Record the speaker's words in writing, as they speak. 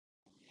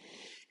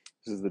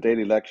This is the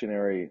daily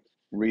lectionary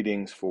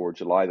readings for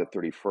July the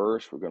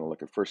 31st. We're going to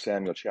look at 1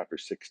 Samuel chapter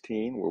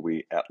 16, where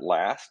we at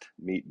last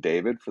meet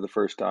David for the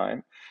first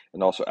time,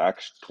 and also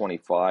Acts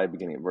 25,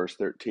 beginning at verse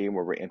 13,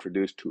 where we're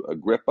introduced to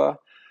Agrippa,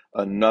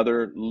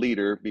 another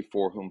leader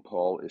before whom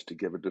Paul is to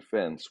give a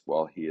defense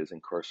while he is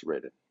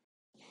incarcerated.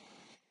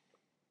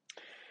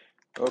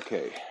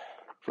 Okay,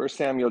 1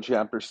 Samuel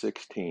chapter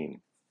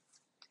 16.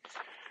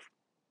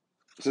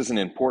 This is an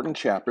important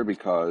chapter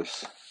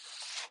because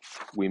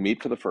we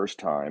meet for the first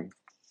time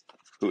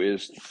who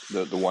is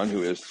the one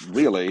who is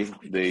really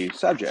the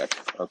subject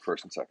of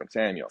 1st and 2nd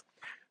Samuel.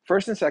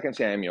 1st and 2nd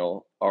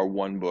Samuel are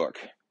one book.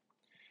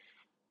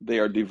 They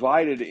are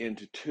divided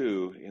into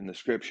two in the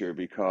scripture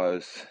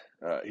because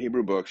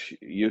Hebrew books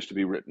used to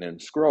be written in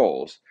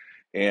scrolls,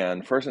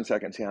 and 1st and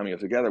 2nd Samuel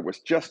together was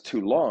just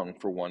too long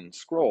for one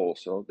scroll,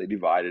 so they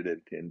divided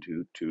it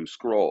into two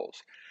scrolls.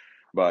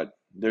 But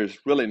there's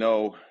really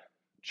no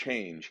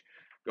change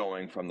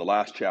going from the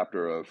last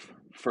chapter of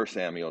 1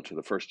 Samuel to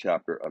the first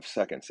chapter of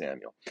 2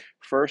 Samuel.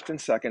 1st and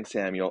 2nd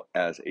Samuel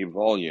as a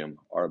volume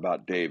are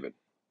about David,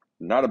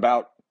 not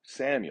about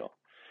Samuel.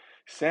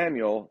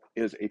 Samuel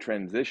is a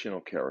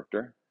transitional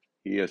character.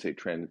 He is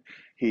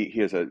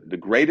the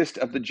greatest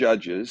of the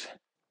judges,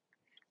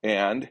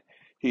 and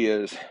he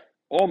is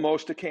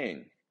almost a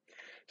king.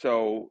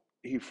 So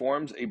he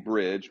forms a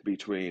bridge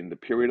between the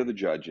period of the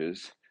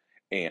judges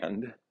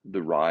and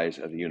the rise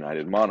of the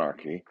united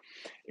monarchy.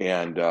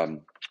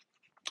 And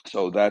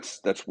so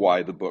that's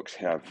why the books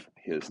have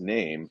his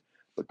name,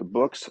 but the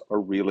books are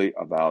really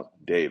about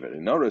David.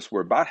 And notice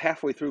we're about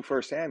halfway through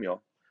 1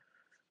 Samuel,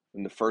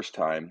 and the first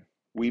time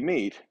we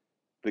meet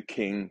the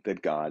king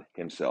that God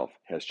himself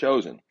has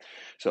chosen.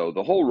 So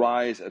the whole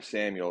rise of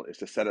Samuel is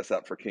to set us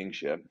up for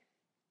kingship.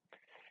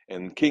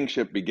 And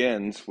kingship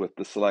begins with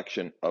the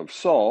selection of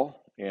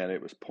Saul, and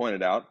it was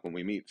pointed out when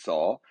we meet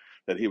Saul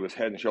that he was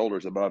head and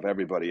shoulders above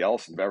everybody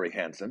else and very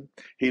handsome.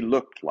 He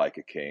looked like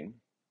a king.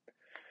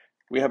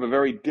 We have a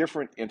very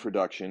different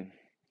introduction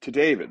to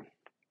David.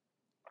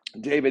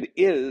 David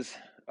is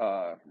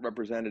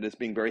represented as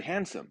being very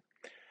handsome,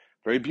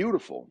 very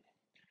beautiful,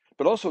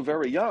 but also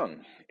very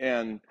young,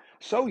 and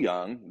so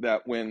young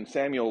that when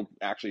Samuel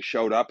actually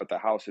showed up at the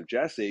house of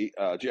Jesse,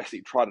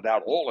 Jesse trotted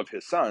out all of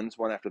his sons,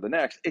 one after the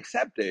next,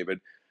 except David.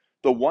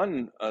 The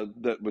one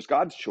that was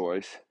God's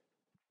choice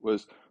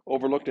was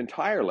overlooked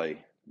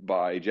entirely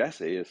by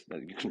Jesse.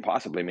 You can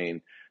possibly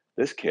mean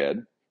this kid.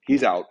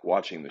 He's out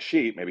watching the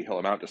sheep. Maybe he'll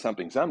amount to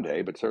something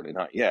someday, but certainly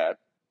not yet.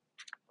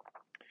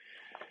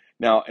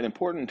 Now, an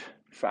important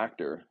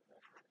factor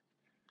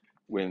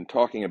when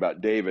talking about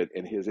David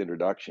and his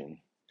introduction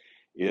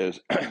is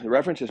the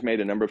reference is made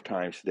a number of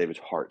times to David's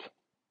heart.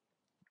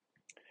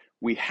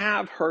 We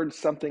have heard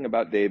something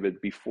about David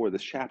before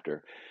this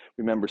chapter.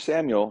 Remember,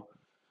 Samuel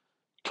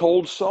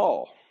told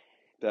Saul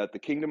that the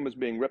kingdom was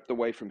being ripped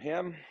away from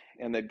him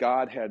and that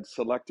God had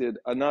selected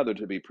another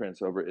to be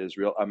prince over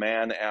Israel, a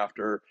man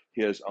after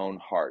his own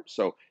heart.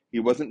 So he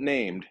wasn't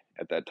named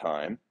at that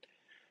time,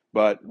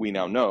 but we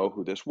now know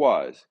who this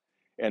was.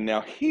 And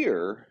now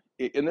here,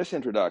 in this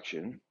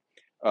introduction,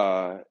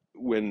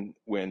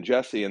 when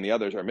Jesse and the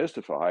others are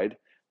mystified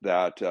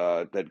that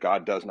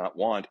God does not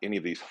want any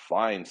of these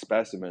fine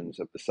specimens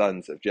of the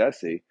sons of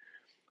Jesse,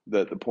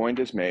 the point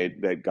is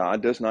made that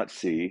God does not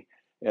see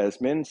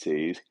as men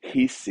sees,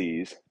 he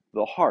sees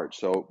the heart.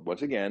 So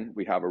once again,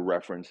 we have a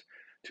reference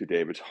to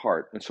David's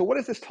heart. And so what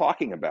is this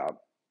talking about?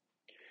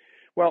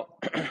 Well,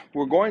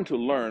 we're going to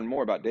learn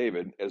more about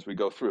David as we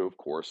go through, of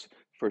course,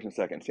 1st and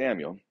 2nd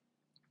Samuel,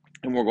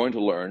 and we're going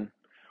to learn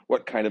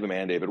what kind of a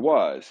man David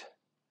was.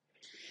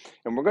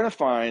 And we're going to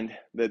find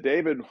that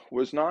David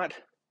was not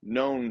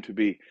known to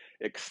be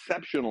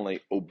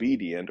exceptionally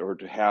obedient or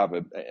to have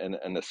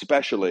an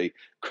especially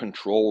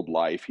controlled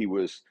life. He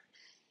was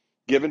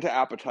given to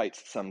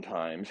appetites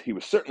sometimes. He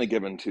was certainly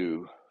given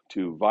to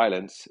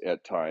violence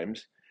at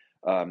times,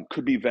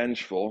 could be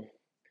vengeful.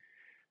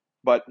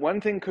 But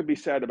one thing could be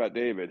said about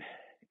David: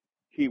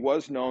 he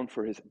was known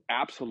for his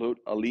absolute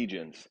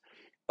allegiance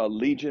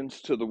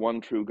to the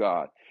one true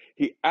God.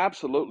 He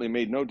absolutely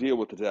made no deal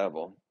with the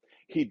devil.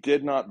 He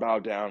did not bow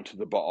down to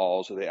the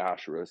Baals or the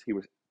Asherahs. He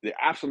was the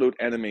absolute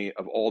enemy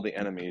of all the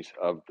enemies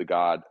of the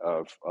God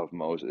of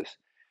Moses.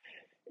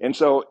 And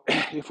so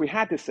if we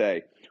had to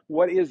say,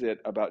 what is it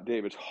about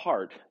David's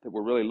heart that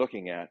we're really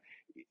looking at?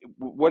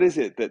 What is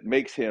it that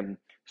makes him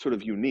sort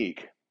of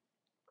unique?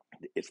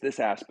 It's this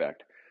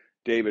aspect,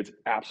 David's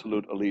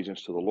absolute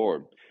allegiance to the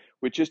Lord,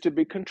 which is to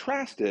be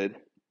contrasted.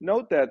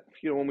 Note that,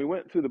 when we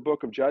went through the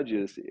book of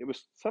Judges, it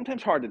was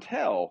sometimes hard to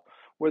tell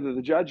whether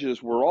the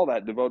judges were all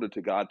that devoted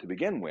to God to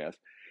begin with,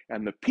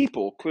 and the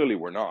people clearly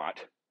were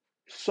not.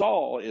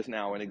 Saul is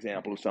now an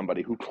example of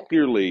somebody who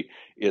clearly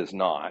is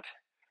not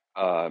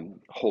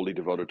wholly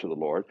devoted to the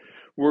Lord.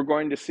 We're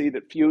going to see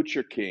that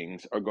future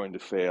kings are going to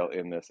fail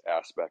in this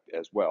aspect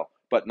as well,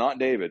 but not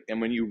David.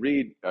 And when you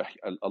read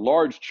a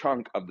large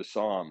chunk of the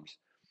Psalms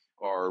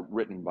are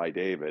written by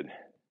David,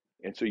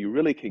 and so you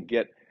really can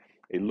get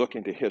a look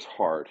into his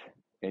heart,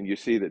 and you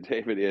see that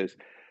David is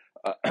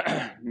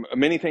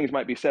Many things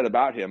might be said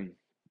about him.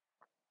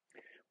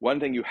 One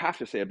thing you have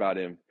to say about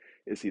him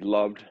is he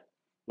loved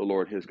the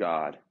Lord his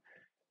God.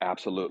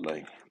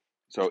 Absolutely.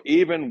 So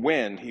even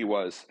when he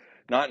was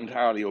not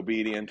entirely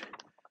obedient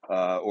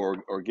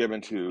or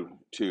given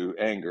to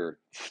anger,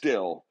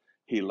 still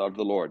he loved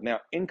the Lord. Now,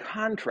 in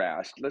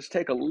contrast, let's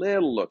take a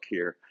little look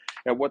here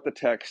at what the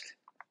text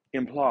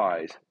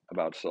implies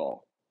about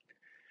Saul.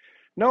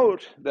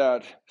 Note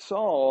that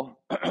Saul,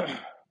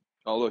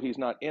 although he's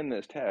not in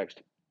this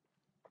text,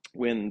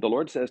 when the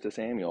Lord says to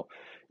Samuel,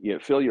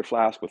 fill your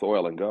flask with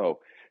oil and go,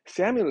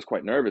 Samuel is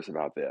quite nervous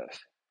about this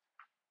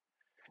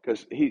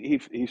because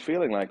he's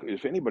feeling like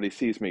if anybody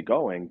sees me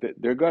going,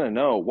 they're going to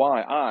know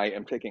why I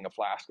am taking a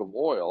flask of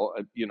oil.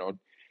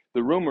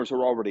 The rumors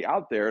are already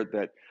out there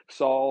that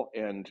Saul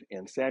and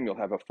Samuel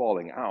have a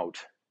falling out.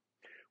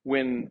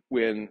 When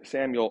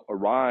Samuel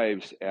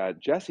arrives at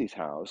Jesse's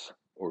house,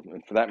 or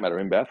for that matter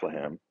in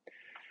Bethlehem,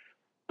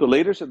 the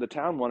leaders of the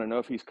town want to know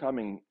if he's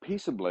coming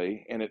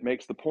peaceably, and it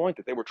makes the point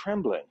that they were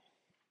trembling.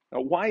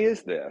 Now, why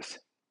is this?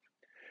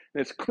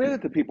 And it's clear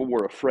that the people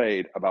were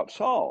afraid about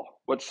Saul,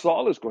 what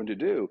Saul is going to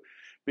do,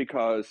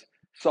 because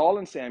Saul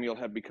and Samuel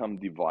have become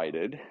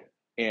divided,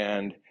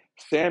 and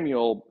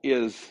Samuel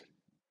is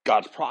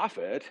God's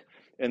prophet.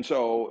 And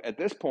so at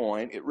this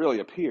point, it really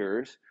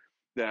appears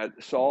that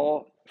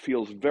Saul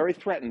feels very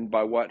threatened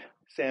by what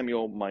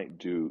Samuel might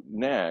do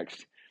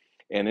next.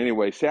 And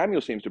anyway, Samuel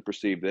seems to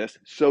perceive this.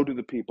 So do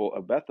the people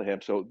of Bethlehem.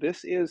 So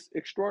this is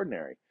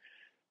extraordinary.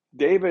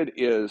 David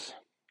is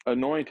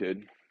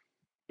anointed,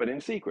 but in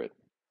secret.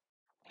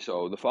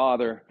 So the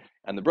father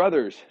and the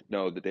brothers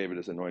know that David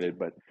is anointed,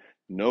 but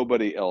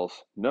nobody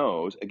else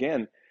knows.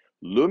 Again,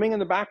 looming in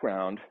the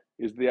background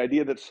is the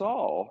idea that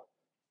Saul,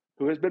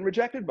 who has been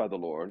rejected by the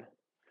Lord,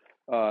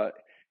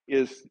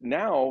 is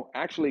now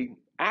actually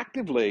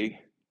actively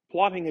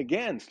plotting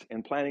against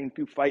and planning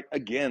to fight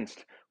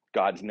against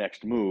God's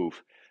next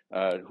move,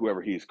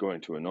 whoever he's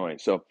going to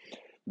anoint. So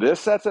this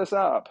sets us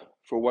up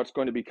for what's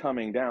going to be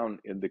coming down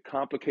in the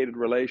complicated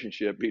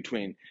relationship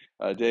between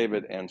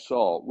David and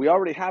Saul. We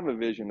already have a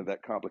vision of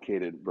that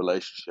complicated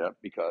relationship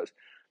because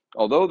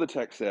although the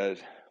text says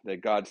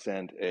that God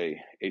sent a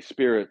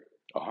spirit,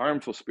 a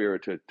harmful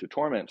spirit to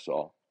torment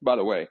Saul, by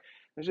the way,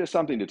 it's just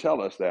something to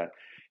tell us that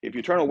if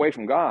you turn away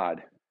from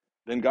God,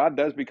 then God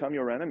does become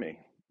your enemy.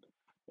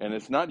 And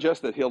it's not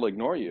just that he'll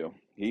ignore you.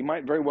 He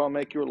might very well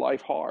make your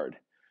life hard.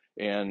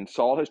 And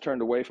Saul has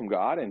turned away from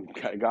God, and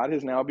God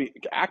is now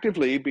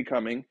actively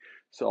becoming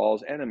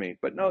Saul's enemy.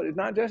 But no, it's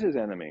not just his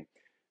enemy.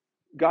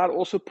 God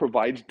also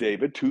provides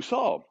David to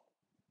Saul.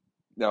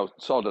 Now,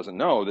 Saul doesn't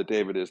know that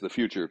David is the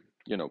future,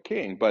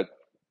 king, but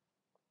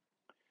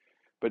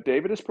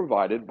David is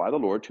provided by the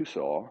Lord to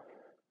Saul.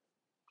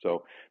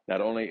 So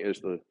not only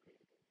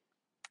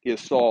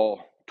is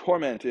Saul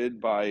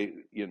tormented by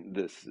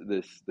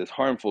this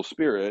harmful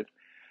spirit,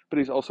 but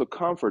he's also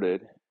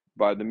comforted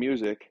by the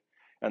music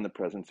and the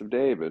presence of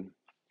David,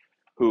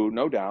 who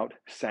no doubt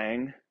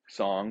sang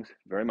songs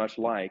very much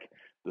like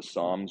the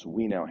Psalms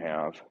we now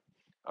have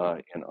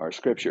in our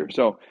scripture.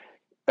 So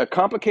a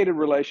complicated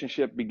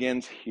relationship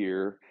begins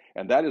here,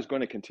 and that is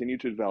going to continue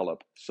to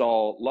develop.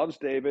 Saul loves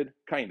David,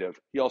 kind of.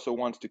 He also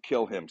wants to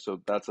kill him,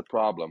 so that's a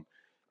problem.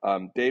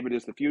 David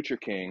is the future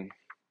king,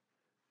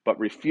 but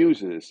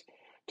refuses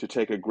to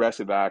take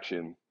aggressive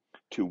action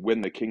to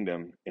win the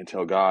kingdom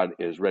until God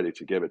is ready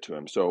to give it to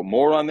him. So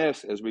more on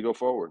this as we go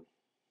forward.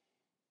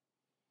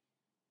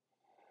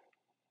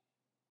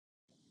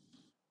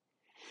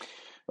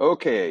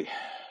 Okay,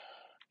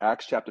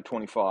 Acts chapter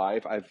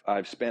 25.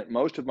 I've spent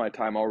most of my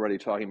time already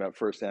talking about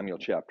 1 Samuel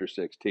chapter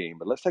 16,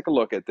 but let's take a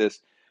look at this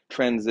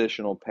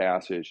transitional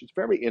passage. It's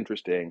very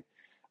interesting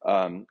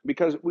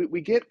because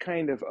we get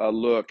kind of a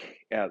look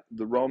at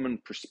the Roman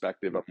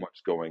perspective of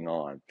what's going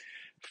on.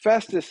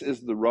 Festus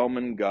is the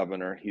Roman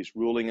governor. He's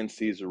ruling in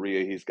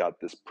Caesarea. He's got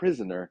this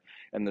prisoner,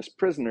 and this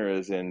prisoner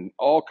is in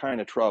all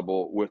kind of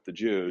trouble with the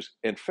Jews.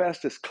 And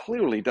Festus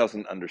clearly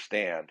doesn't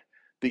understand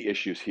the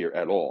issues here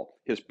at all.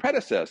 His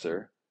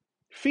predecessor,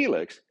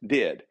 Felix,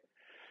 did,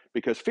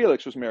 because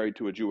Felix was married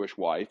to a Jewish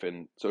wife,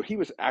 and so he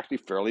was actually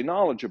fairly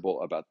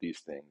knowledgeable about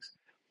these things.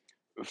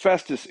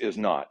 Festus is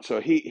not.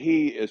 So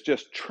he is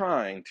just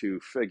trying to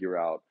figure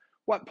out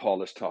what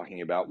Paul is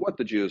talking about, what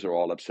the Jews are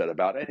all upset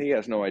about, and he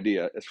has no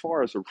idea. As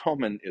far as a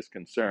Roman is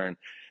concerned,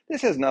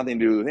 this has nothing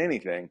to do with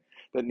anything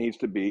that needs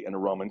to be in a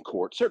Roman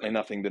court, certainly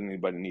nothing that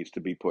anybody needs to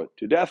be put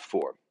to death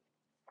for.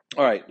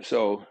 All right,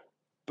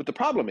 but the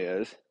problem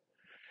is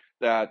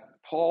that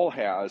Paul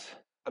has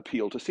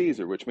appealed to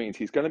Caesar, which means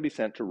he's going to be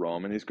sent to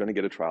Rome and he's going to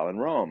get a trial in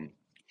Rome.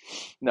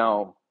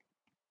 Now,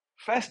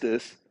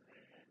 Festus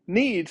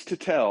needs to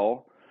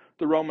tell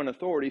the Roman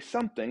authorities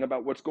something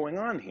about what's going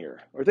on here,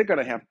 or they're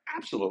going to have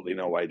absolutely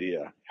no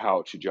idea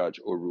how to judge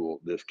or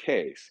rule this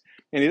case.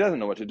 And he doesn't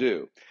know what to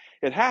do.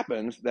 It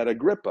happens that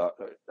Agrippa,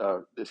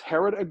 this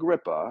Herod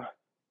Agrippa,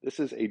 this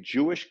is a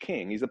Jewish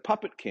king. He's a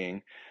puppet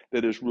king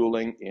that is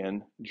ruling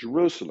in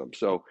Jerusalem.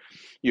 So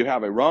you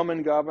have a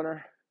Roman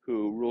governor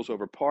who rules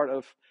over part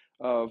of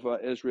of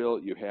Israel.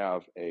 You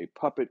have a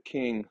puppet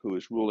king who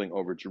is ruling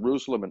over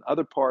Jerusalem and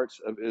other parts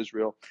of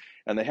Israel.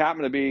 And they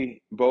happen to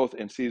be both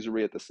in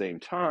Caesarea at the same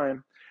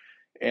time.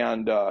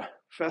 And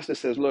Festus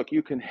says, look,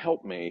 you can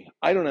help me.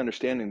 I don't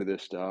understand any of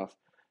this stuff.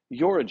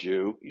 You're a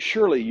Jew.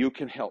 Surely you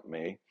can help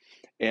me.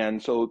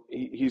 And so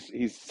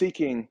he's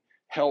seeking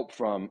help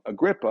from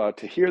Agrippa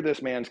to hear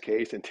this man's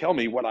case and tell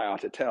me what I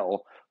ought to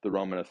tell the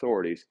Roman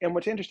authorities. And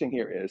what's interesting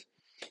here is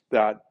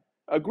that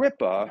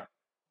Agrippa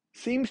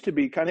seems to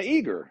be kind of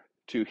eager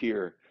to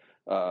hear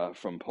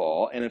from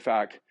Paul. And in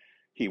fact,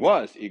 he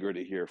was eager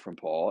to hear from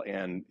Paul.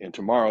 And in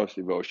tomorrow's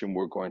devotion,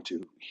 we're going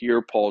to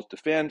hear Paul's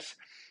defense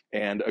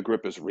and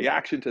Agrippa's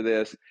reaction to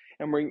this.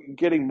 And we're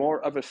getting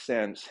more of a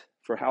sense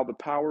for how the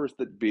powers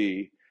that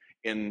be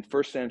in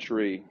first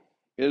century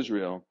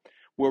Israel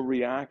were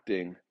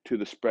reacting to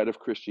the spread of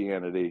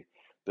Christianity,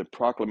 the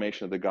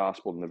proclamation of the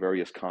gospel, and the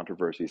various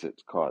controversies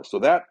it's caused. So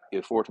that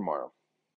is for tomorrow.